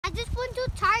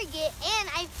Target and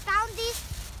I found these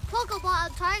Pokeball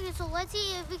at Target, so let's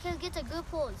see if we can get a good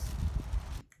pulls.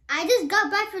 I just got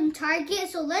back from Target,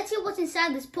 so let's see what's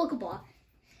inside this Pokeball.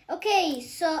 Okay,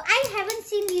 so I haven't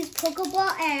seen these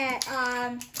Pokeball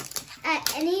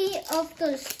at any of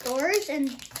the stores,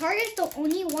 and Target's the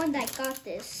only one that got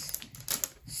this.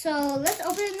 So let's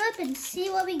open it up and see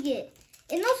what we get.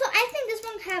 And also, I think this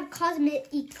one have Cosmic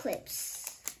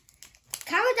Eclipse.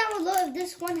 Comment down below if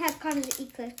this one has Cosmic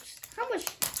Eclipse. How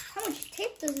much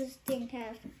tape does this thing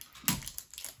have?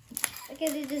 Okay,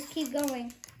 they just keep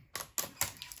going.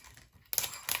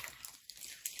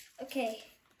 Okay,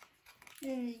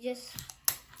 and we just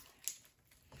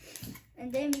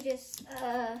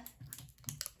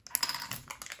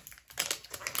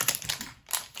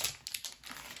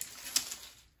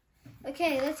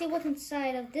okay, let's see what's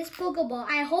inside of this Pokeball.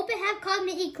 I hope it have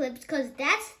Cosmic Eclipse because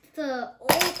that's the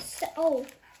old.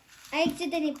 I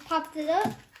accidentally popped it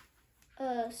up.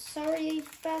 Sorry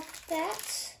about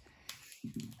that.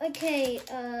 Okay,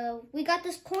 we got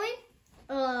this coin.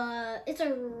 It's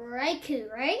a Raikou,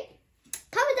 right?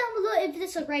 Comment down below if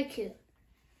it's a Raikou.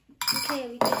 Okay,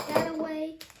 we take that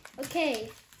away. Okay,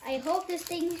 I hope this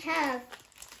thing have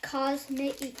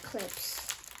Cosmic Eclipse.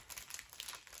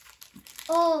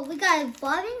 Oh, we got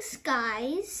Evolving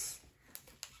Skies,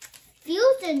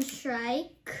 Fusion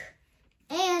Strike,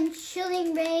 and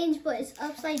Chilling Range, but it's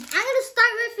upside. I'm gonna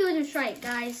start with Fusion Strike,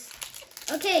 guys.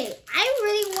 Okay, I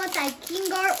really want that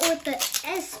Gengar or the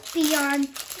Espeon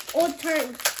Ultra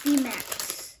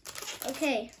VMAX.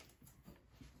 Okay.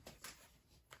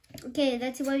 Okay,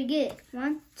 let's see what we get.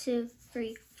 1, 2,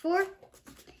 3, 4.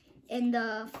 In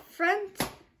the front,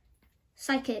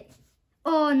 Psychic.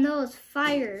 Oh no, it's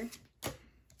Fire.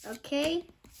 Okay,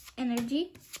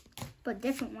 Energy, but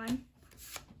different one.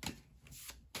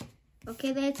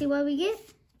 Okay, let's see what we get.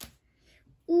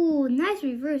 Ooh, nice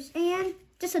reverse. And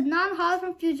just a non-holo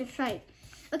from Fusion Strike.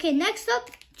 Okay, next up,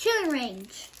 Chilling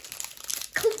Range.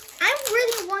 Cool. I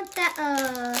really want that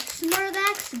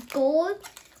Snorlax Gold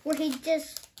where he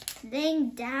just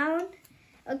laying down.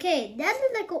 Okay, that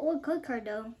looks like an old code card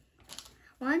though.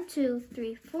 1, 2,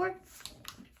 3, 4.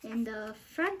 In the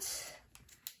front,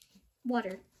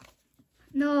 Water.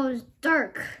 No, it's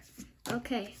Dark.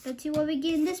 Okay, let's see what we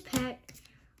get in this pack.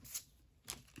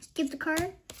 Skip the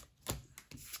card.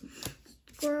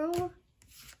 Squirrel.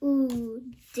 Ooh,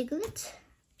 Diglett.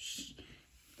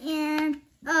 And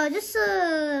just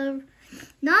a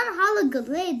non-holo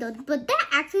Gallade though, but that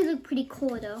actually looked pretty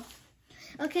cool though.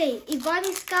 Okay,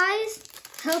 Evolving Skies,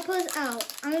 help us out.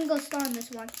 I'm gonna go start on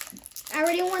this one. I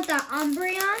already want that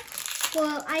Umbreon,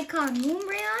 well, Icon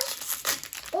Moonbreon,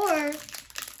 or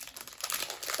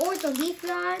the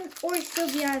Leafeon, or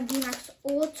Sylveon VMAX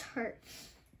Ultra.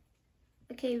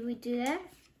 Okay, we do that.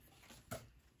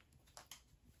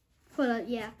 Hold up,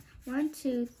 yeah. 1,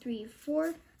 2, 3,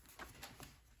 4.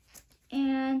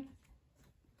 And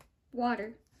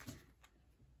Water.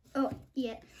 Oh,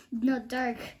 yeah. No,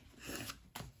 Dark.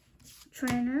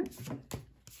 Trainer.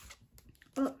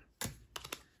 Oh.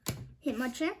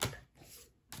 Hitmonchan.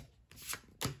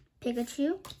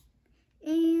 Pikachu.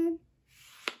 And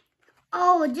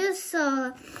oh, just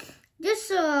a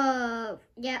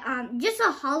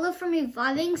holo from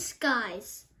Evolving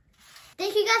Skies.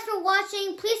 Thank you guys for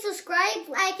watching. Please subscribe,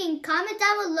 like, and comment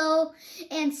down below.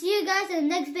 And see you guys in the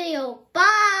next video.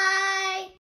 Bye!